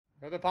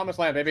Go to the promised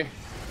land, baby.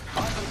 I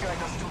will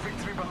guide us to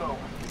victory below.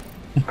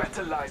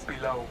 Better lies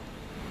below.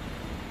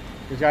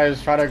 These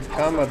guys try to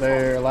come, but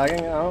they're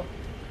lagging out.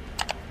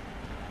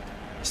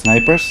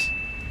 Snipers?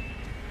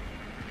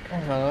 I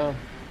don't know.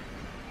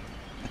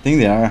 I think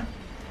they are.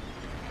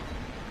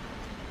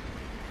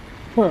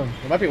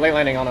 They might be late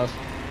landing on us.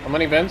 I'm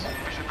landing bins.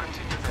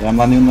 Yeah, I'm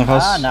landing in the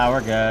house. Ah, no,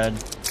 we're good.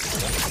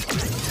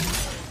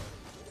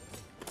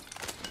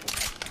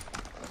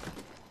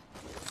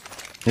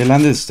 They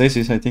landed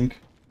Stasis, I think.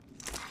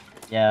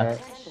 Yeah.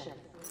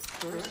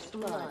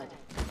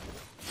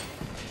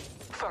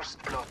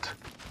 First blood.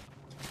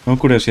 Tengo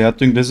curiosidad,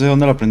 ¿tu inglés de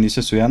dónde lo aprendiste?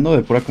 ¿Estudiando o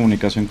de pura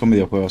comunicación con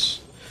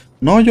videojuegos?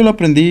 No, yo lo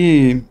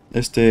aprendí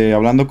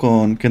hablando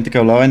con gente que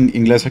hablaba en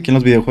inglés aquí en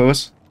los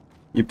videojuegos.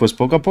 Y pues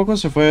poco a poco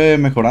se fue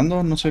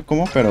mejorando, no sé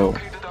cómo, pero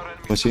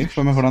pues sí,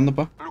 fue mejorando,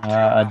 pa.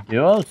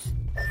 Duos?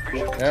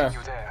 Yeah.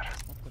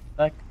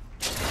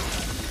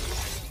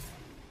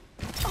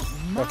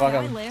 What Go fuck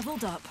 'em.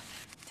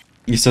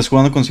 ¿Y estás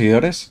jugando con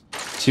seguidores?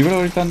 Sí, bro,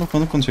 ahorita ando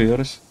jugando con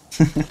seguidores.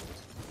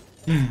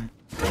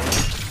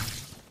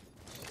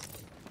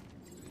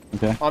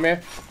 Okay. On me.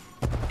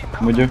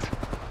 Would you?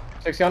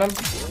 60 on him.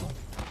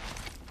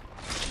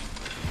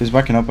 He's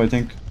backing up, I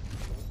think.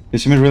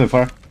 He's me really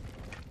far.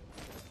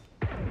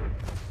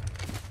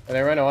 And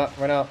they ran out.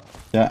 Run out.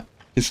 Yeah,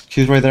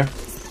 he's right there.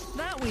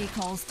 That way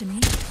calls to me.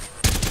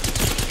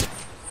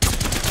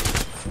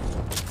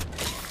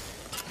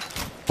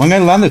 One guy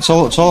landed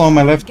solo on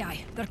my left.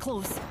 Guy, they're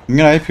close. I'm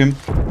gonna hype him.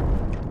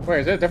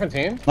 Wait, is it a different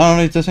team? No,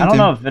 it's the same I don't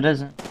team. know if it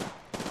isn't.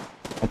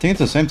 I think it's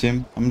the same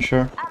team. I'm not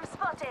sure. I'm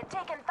spotted,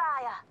 taking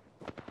fire.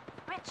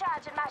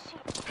 Recharging my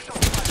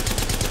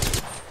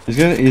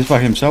shield. He's by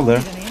himself there.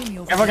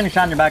 Everyone getting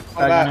shot in your back.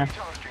 back.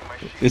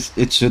 It's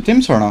two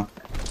teams or no?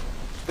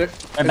 bang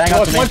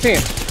up It's to one me. team.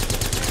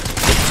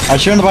 I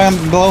shoot in the bottom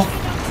below.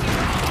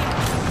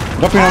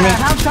 Dropping on me.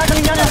 How's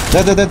tackling Yanya?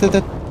 Dead.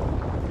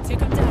 Take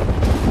him down.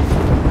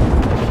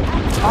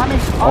 On me.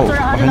 Oh,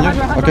 behind you?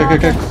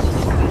 Okay.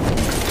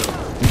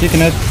 I'm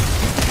kicking it.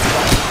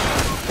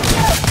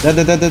 Dead.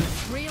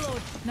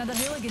 Reload. Another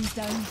hooligan's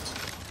down.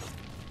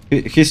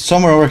 He's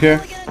somewhere over here.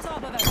 Hooligan on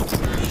top of it.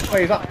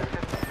 Wait,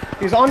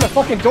 he's on the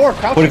fucking door,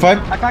 crouching.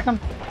 45. I cracked him.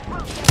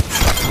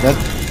 Dead.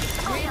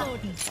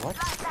 Reloading.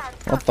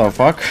 What the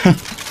fuck?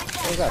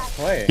 What was that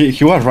play?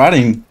 he was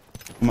ratting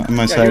on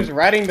my Yeah, side. he was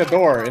ratting the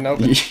door in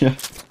open. Yeah.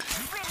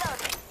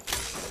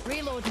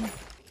 Reloading.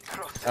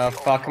 Oh,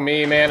 fuck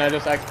me, man. You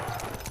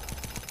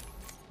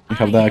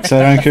have the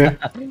Excel rank here.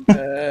 I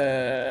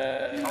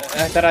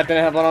said I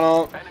didn't have one on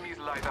all. Enemies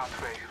lie that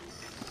way.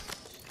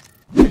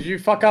 Did you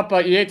fuck up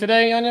E8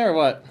 today, Yanya, or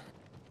what?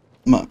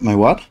 My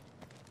what?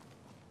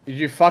 Did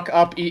you fuck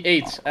up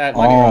E8 at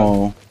Lightning Round?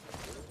 Oh.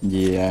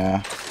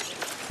 Yeah.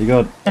 He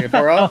got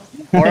 4-0?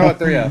 4-0 or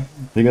 3-0?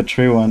 he got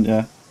 3-1,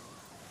 yeah.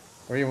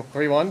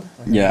 3-1?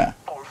 Yeah.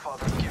 All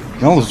father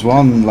give. We almost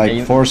won like Yeah,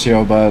 you-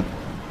 4-0, but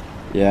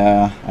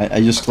yeah, I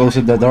just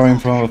closed the door in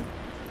front of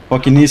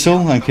fucking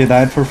Easel and he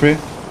died for free.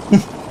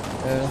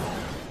 Yeah.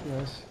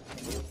 Nice.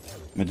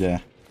 But yeah.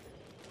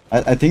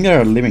 I think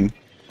they're leaving.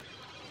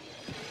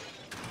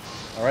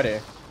 Already.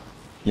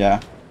 Yeah.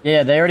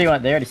 Yeah, they already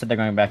went. They already said they're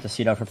going back to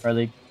Cedo for Pro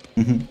League.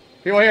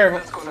 People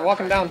here,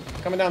 walking down,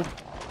 coming down.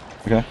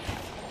 Okay.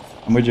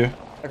 I'm with you.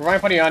 Like right in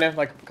front of you, Yanya,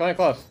 like coming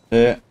close.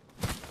 Yeah.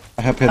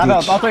 I have hit How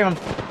about glitch. all three of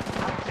them?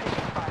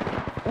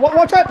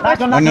 One trap! Knock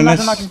them, Oh, knock them, knock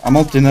them, knock nice. them. I'm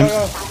ulting them.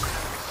 Go.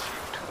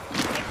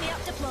 Pick me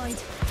up deployed.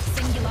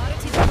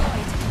 Singularity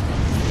deployed.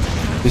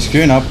 He's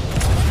queuing up.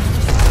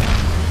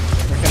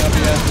 Picking up,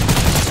 yeah.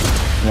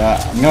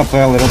 Yeah, I'm gonna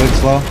play a little bit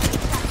slow.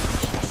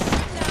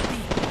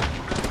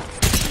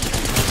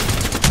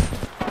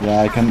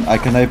 Yeah, I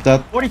can ape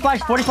that. 40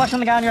 flash on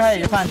the guy on your head.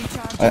 You're fine.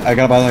 I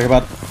got a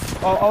bad.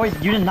 Oh wait,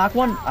 you didn't knock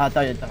one? I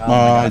thought you. Oh, No, I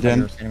thought you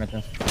didn't. were standing right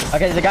there.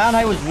 Okay, the guy on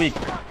height was weak.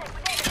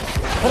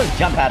 Put a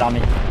jump pad on me.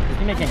 This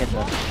teammate can't get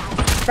this.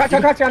 Crack,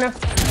 Yanya.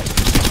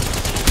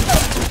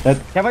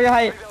 Careful your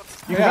height.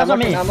 You can Yeah, press on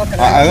me. I'm looking.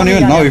 I don't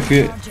even know if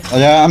you.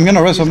 Yeah, I'm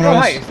gonna rest. He's not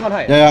high, he's not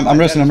high. Yeah, I'm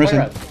resting. just play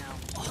res.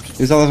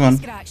 He's the last one.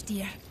 Scratched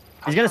here.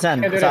 He's gonna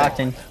send. Can't do It's that.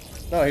 acting.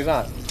 No, he's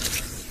not.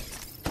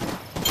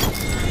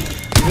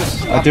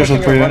 I do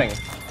something for you.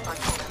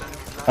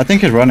 I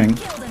think he's running.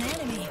 Killed an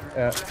enemy.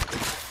 Yeah.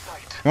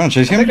 You wanna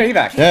chase him? Take the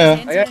evac. Yeah.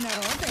 Entering yeah. our orbit.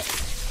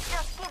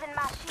 Just giving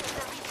my shield a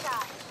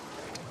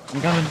recharge.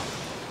 I'm coming.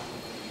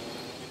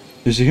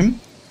 You see him?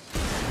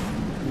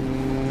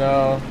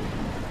 No.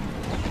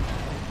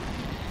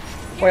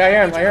 Wait, I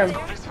hear him.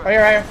 Right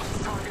here.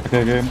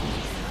 Okay.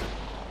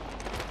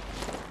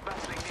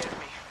 Battling the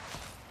enemy.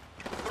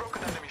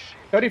 Broken enemy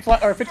shield. 30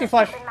 flash, or 15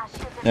 flash. My shield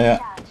a Yeah.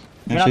 recharge.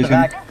 He went I out chase the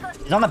him. back.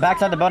 He's on the back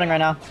side of the building right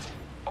now.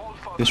 All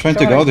father He's trying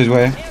to go this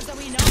way. There's a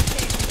wee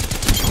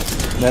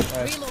numpty. That.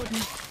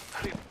 Reloading.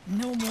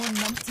 No more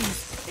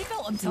numpties. They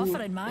felt him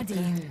tougher in my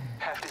day.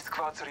 half the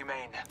squads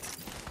remain.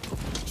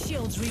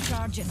 Shields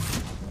recharging.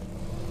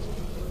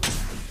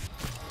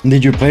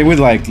 Did you play with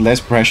like less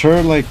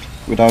pressure, like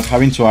without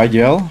having to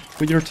IGL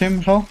with your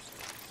team, Hal?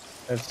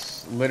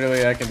 It's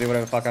literally, I can do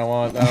whatever the fuck I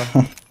want now.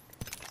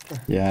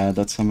 Yeah,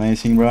 that's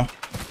amazing, bro.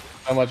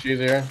 So much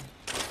easier.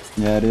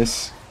 Yeah, it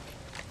is.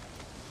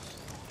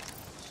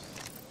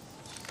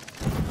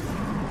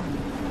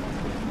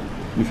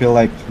 You feel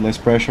like less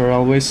pressure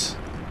always.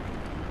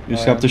 You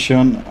just have to shoot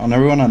on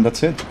everyone and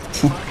that's it.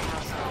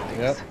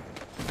 Yep.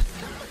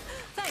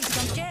 Thanks,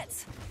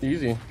 Dunkets.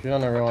 Easy. Shoot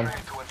on everyone.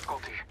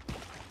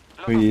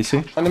 Pretty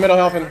easy. On the middle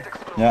helping.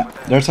 Yeah,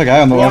 there's a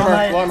guy on the Blue left.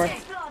 armor. Blue armor.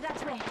 Explode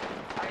at me.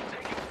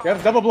 You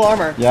have double blue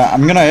armor. Yeah,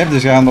 I'm gonna have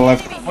this guy on the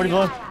left. 40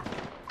 blue.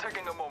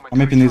 I'm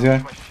hipping this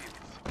guy.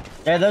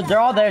 Yeah, they're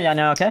all there,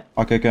 Yanya, okay?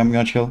 Okay, I'm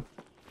gonna chill.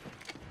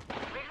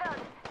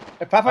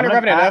 Hey, Pathfinder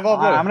Revenant, I have all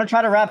blue. I'm gonna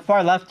try to wrap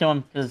far left to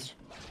him, because...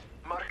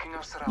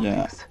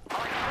 Yeah.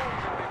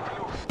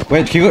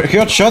 Wait, he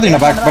got shot in the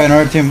back by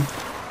another team.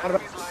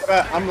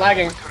 I'm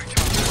lagging.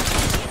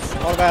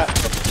 All that.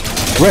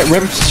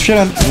 Rip shit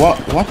on.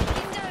 What?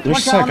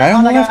 There's a guy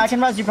on the I left?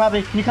 can res you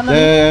probably. Can you come to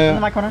Yeah.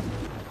 into my corner?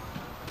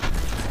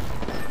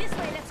 This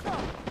way, let's go.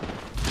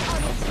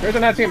 There's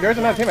another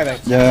team, I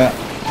think. Yeah.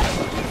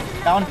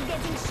 Down.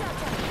 Getting shot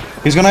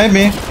at. He's gonna hit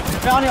me.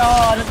 Down,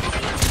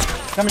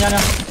 come in,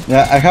 Yanya.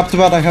 Yeah, I have to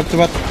bat.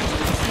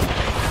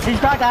 He's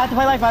cracked, I have to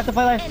play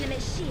life, Enemy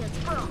shields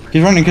broke.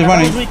 He's running.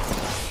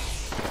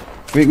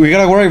 We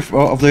gotta worry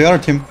of the other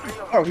team.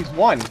 Oh, he's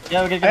one.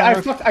 Yeah, we gotta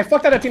get on I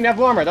fucked that team, they have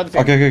blue armor. That's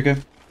the team. Okay.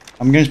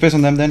 I'm getting space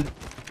on them then.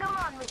 Come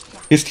on with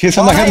ya. He's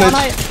on the headlight.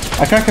 night.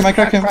 I crack him.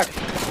 Crack.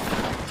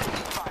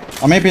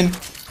 I'm aping.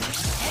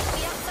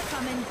 FPS are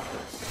coming.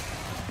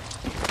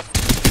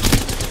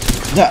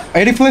 Yeah,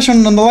 80 flash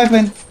on the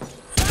lifeline.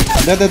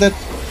 Dead. What the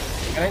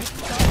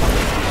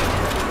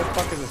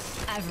fuck is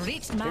this? I've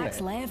reached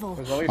max level.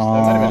 There's at least that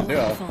might have been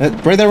a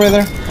duo. Right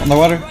there, on the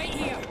water. Right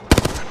here.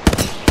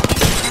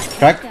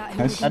 Crack. That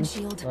Nice.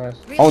 shield. Nice.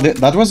 Oh,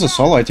 that was a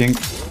solo, I think.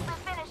 We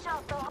finish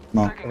off the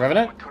No,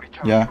 Revenant?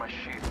 yeah.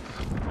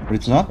 But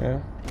it's not? Yeah.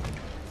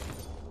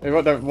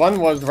 The one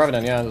was the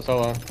Revenant, yeah, the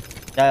solo.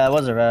 Yeah, that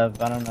was a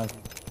rev, I don't know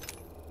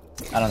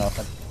if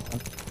that...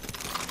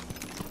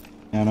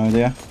 Yeah, no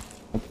idea.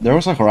 But there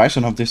was a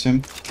horizon of this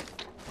team.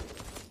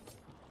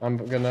 I'm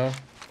good now.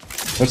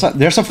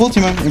 There's a full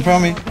team in front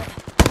of me.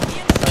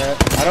 Alright.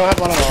 I don't have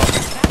one at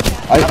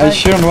all. I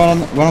shit on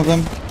one of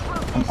them.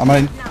 I'm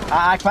in.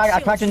 I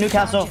cracked a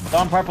Newcastle,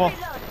 gone purple.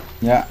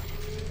 Yeah.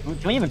 Can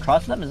we even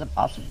cross them? Is it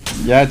possible?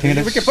 Yeah, I think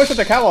it We is. can push at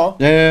the cat wall.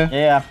 Yeah.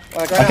 Yeah.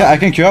 Like I right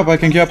can queue up. Right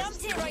here.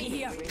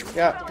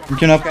 Yeah. I'm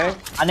queuing up. Okay.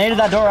 I naded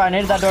that door,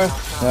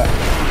 Yeah.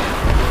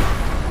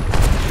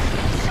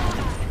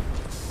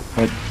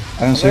 Wait, I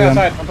don't see them.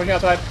 I'm pushing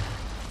outside.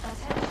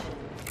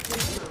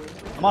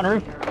 I'm on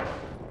roof.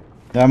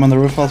 Yeah, I'm on the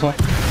roof also.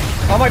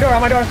 On my door.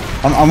 I'm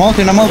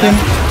ulting.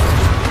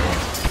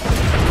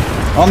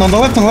 Oh, no, on the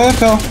left,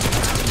 fell.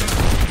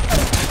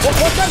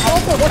 What's that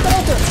altar?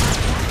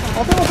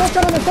 Altar was just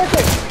on the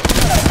circuit.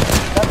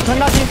 Turn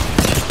that team.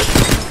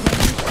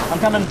 I'm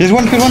coming. He's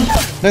one.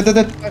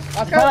 Dead.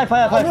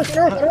 Fire.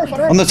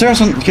 On the stairs,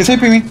 he's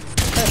aping me.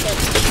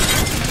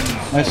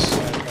 Nice.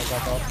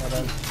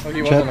 Oh,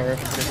 he was on the roof,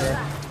 I'm pretty sure.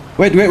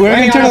 Wait, we're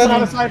Hang getting on, to on the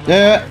other that. side.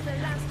 Yeah.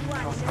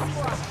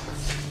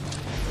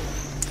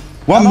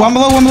 One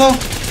below.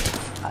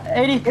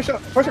 80. Push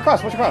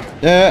across.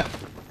 Yeah.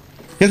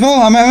 He's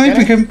below. I'm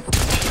aping him.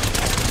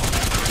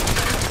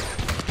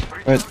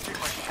 Wait.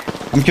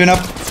 I'm queuing up.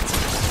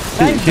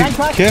 Bang,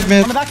 crack. Keep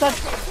me. On the backside.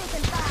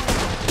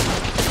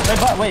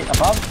 Wait,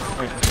 above?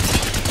 Wait.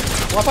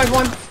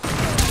 151.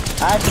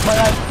 I have to play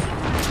that.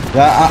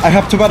 Yeah, I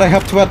have to bat.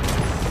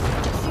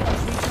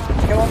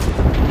 Kill him.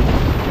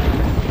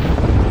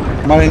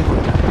 Marine.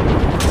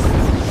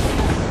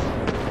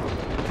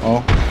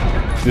 Oh.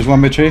 There's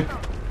one betray.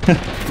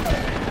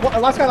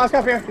 Last guy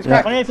up here. He's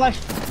cracked. 28 flash.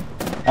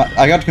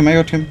 I got him.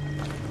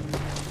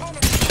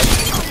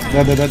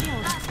 Dead.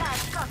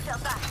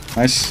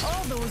 Nice.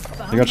 All those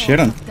They got shit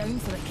on. down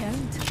for the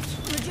count.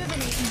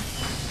 Rejuvenating.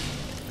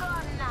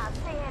 Gone now,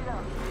 say hello.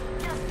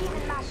 Just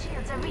giving my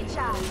shields a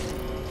recharge.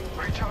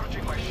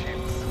 Recharging my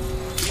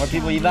shields. More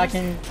people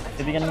evacuating.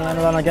 If you're gonna land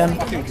on again.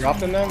 Fucking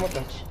dropped in them? What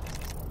the?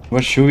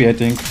 Was Shui, I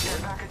think.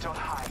 Package on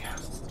high.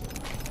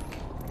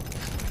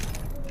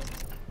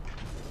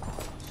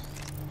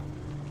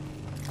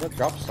 What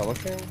drop solo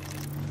king?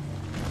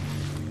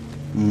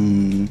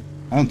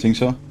 I don't think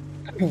so.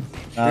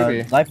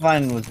 Maybe.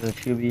 Lifeline was the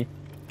QB.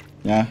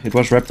 Yeah, it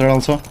was Raptor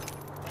also.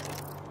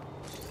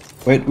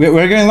 Wait,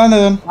 we're getting landed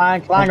on.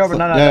 Flying over.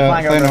 No, Yeah,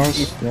 flying flying over. over.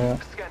 Yeah.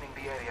 Scanning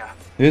the area.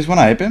 You just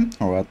wanna hype him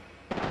or what?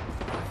 Yeah,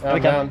 I'm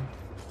Okay. down.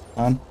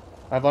 On.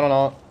 I have one on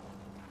all.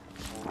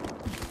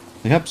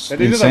 They have Yeah,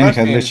 these are insane the rest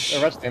team. headlish.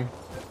 The rest team.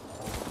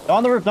 They're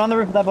on the roof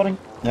of that building.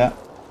 Yeah.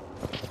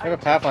 I have a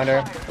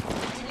Pathfinder.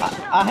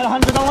 I hit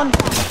 100 on one.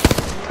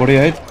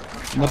 48.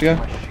 That guy.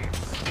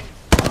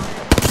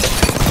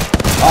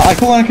 I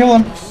kill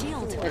one.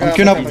 I'm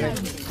queuing up.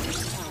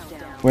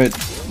 Wait,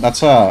 that's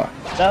That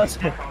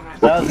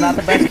was not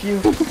the best queue.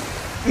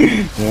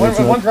 Yeah, that's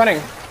a- One's running.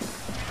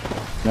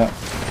 Yeah.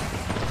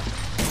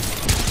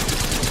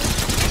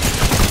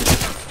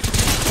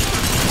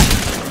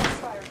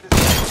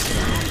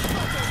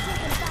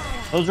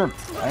 Those are...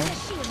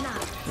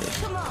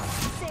 Come on,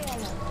 say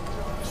hello.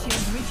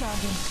 Shields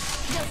recharging.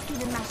 Just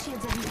giving my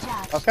shields a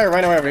recharge. This guy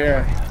ran away over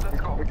here.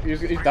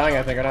 He's dying,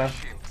 I think, right now.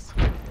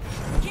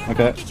 Care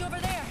Okay. package over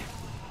there.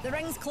 The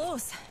ring's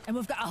close, and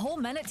we've got a whole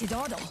minute to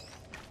dawdle.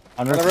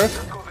 Under. On the roof?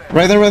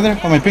 Right there,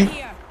 on my ping.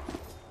 Here.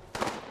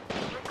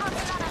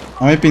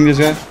 On my ping, this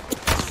guy.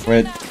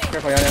 Wait,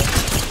 Careful,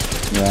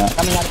 Yanya. yeah.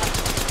 Coming up.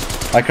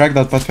 I cracked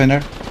that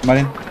Pathfinder,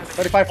 Martin.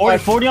 35, 40,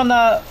 5. 40 on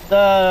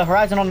the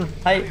horizon on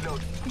height.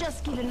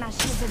 Just giving my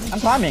shields a I'm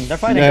recharge. climbing. They're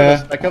fighting.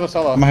 Yeah, I killed the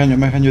solo. I'm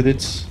behind you,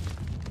 Dits.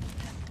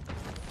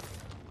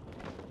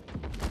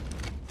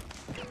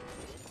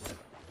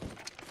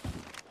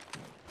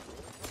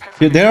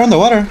 Yeah, they're on the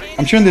water.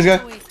 I'm shooting this guy.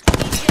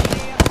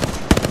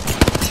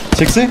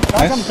 60?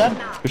 Nice. Dead.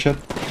 Good shot.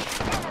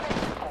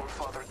 All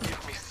Father,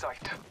 give me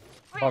sight.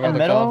 Oh, In got the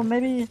middle, kill.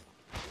 maybe.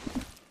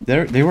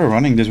 They were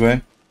running this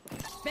way.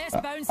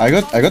 Best bounce I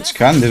got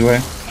scanned this way.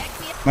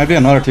 Might be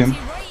another team.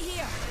 right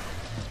here.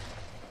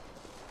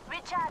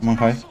 Recharge I'm on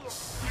my high.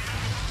 shields.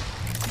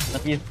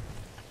 That's you.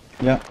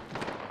 Yeah.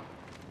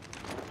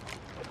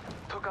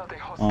 Took out a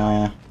hostile.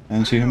 I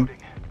didn't see him.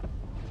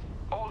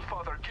 All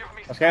Father, give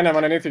me I scanned him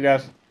underneath you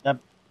guys. Yep.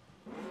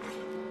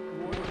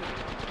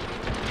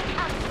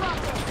 I'm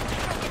spotted.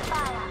 Taking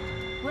fire.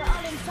 We're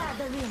all inside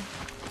the ring.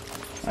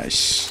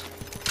 Nice.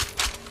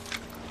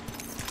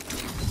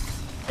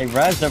 Hey,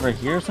 Raz over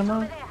here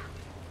somewhere.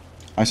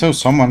 I saw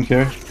someone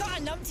here. Got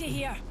a numpty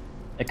here.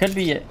 It could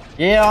be it.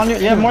 Yeah, on you.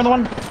 Yeah, more than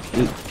one.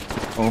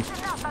 Oh.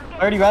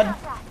 30 red.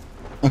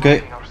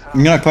 Okay.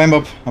 I'm gonna climb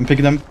up. I'm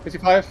picking them.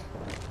 55.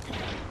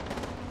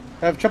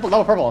 I have triple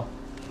double purple.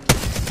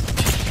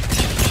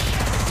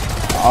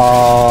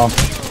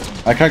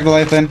 I cracked the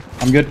light in.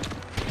 I'm good.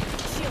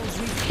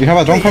 Shields You have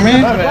a drone for me?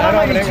 I don't Why am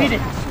I have an even angle.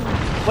 cheating?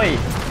 Wait.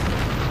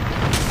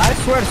 I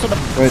swear to the.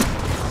 Wait.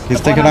 He's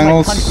the taking one on my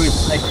angles. punch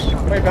boost, like,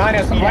 Right behind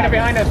us. Yeah. Right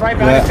behind us. Right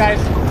behind us, Yeah.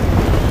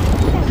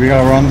 guys. We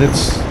gotta run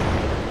this.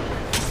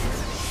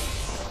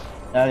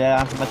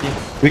 yeah, I'm with you.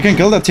 We can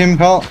kill that team,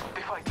 Hal.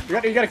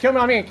 You gotta kill me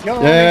on me. Kill him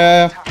on me.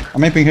 Yeah.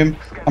 I'm aping him.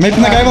 I'm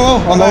aping the guy below.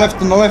 On the left.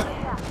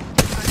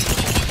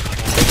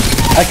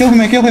 I kill him.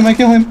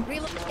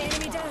 reload.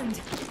 Enemy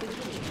downed.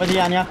 With you,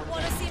 Yanya.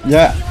 Wanna see my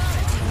Yeah. healer?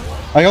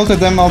 I ulted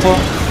them, Alpha.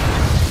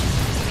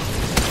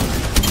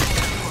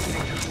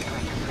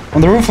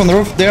 On the roof.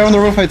 They're on the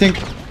roof, I think.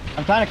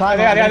 I'm trying to climb.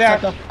 There.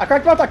 I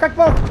cracked both.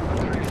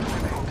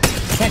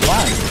 Can't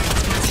climb.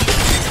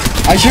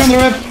 I shoot on the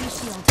roof.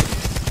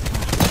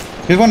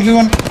 Hit one.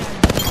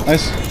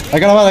 Nice. I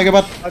got a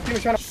bat. Our team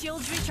is trying to.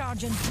 Shields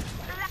recharging.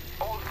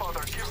 All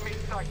Father, give me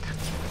sight.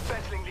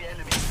 Battling the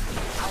enemy.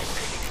 I'm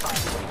taking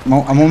fire.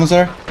 No, I'm almost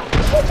there.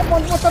 What's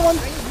that one?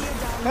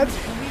 And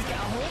we've got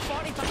a whole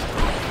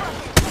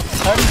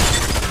 45.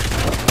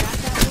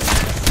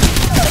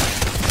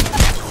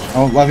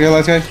 Oh,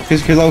 last guy.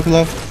 He's low.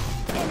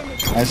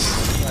 Nice.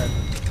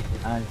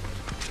 Nice.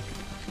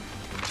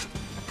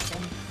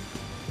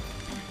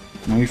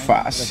 Muy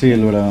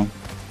fácil, bro.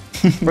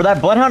 For that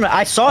Bloodhound,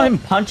 I saw him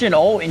punch an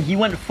ult and he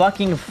went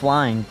fucking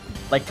flying.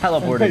 Like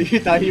teleported. You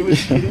thought he was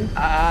cheating?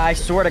 I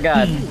swear to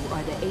God. You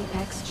are the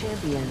Apex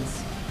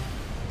champions.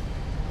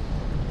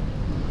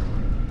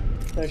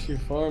 Actually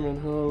farming,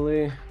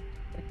 holy.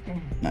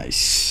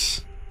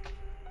 Nice.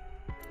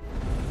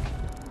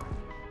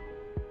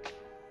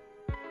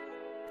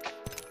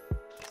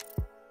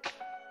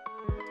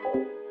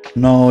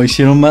 No,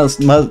 hicieron más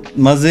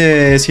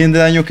de 100 de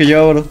daño que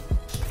yo, bro.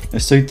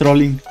 Estoy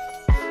trolling.